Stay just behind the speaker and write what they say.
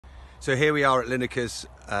So here we are at Lineker's,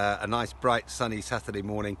 a nice bright sunny Saturday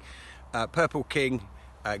morning. Purple King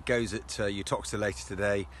goes at Uttoxeter later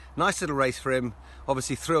today. Nice little race for him.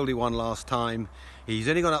 Obviously thrilled he won last time. He's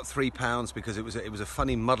only gone up £3 because it was a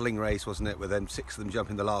funny muddling race, wasn't it, with them 6 of them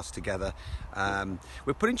jumping the last together.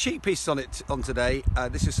 We're putting cheek pieces on today.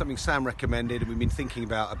 This is something Sam recommended and we've been thinking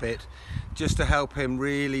about a bit, just to help him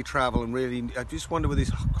really travel and really. I just wonder whether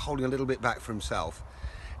he's holding a little bit back for himself.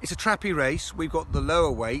 It's a trappy race. We've got the lower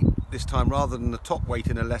weight this time rather than the top weight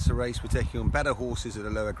in a lesser race. We're taking on better horses at a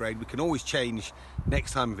lower grade. We can always change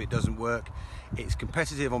next time if it doesn't work. It's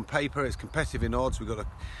competitive on paper, it's competitive in odds. We've got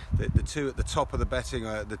the two at the top of the betting,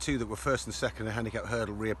 the two that were first and second in the handicap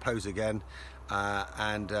hurdle reoppose again.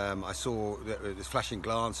 I saw this Flashing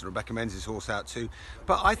Glance and Rebecca Menzies' horse out too.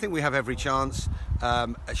 But I think we have every chance.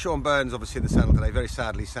 Sean Burns obviously in the saddle today. Very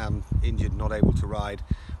sadly, Sam injured, not able to ride.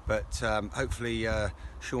 But hopefully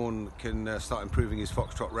Sean can start improving his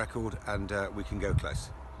Foxtrot record and we can go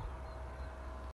close.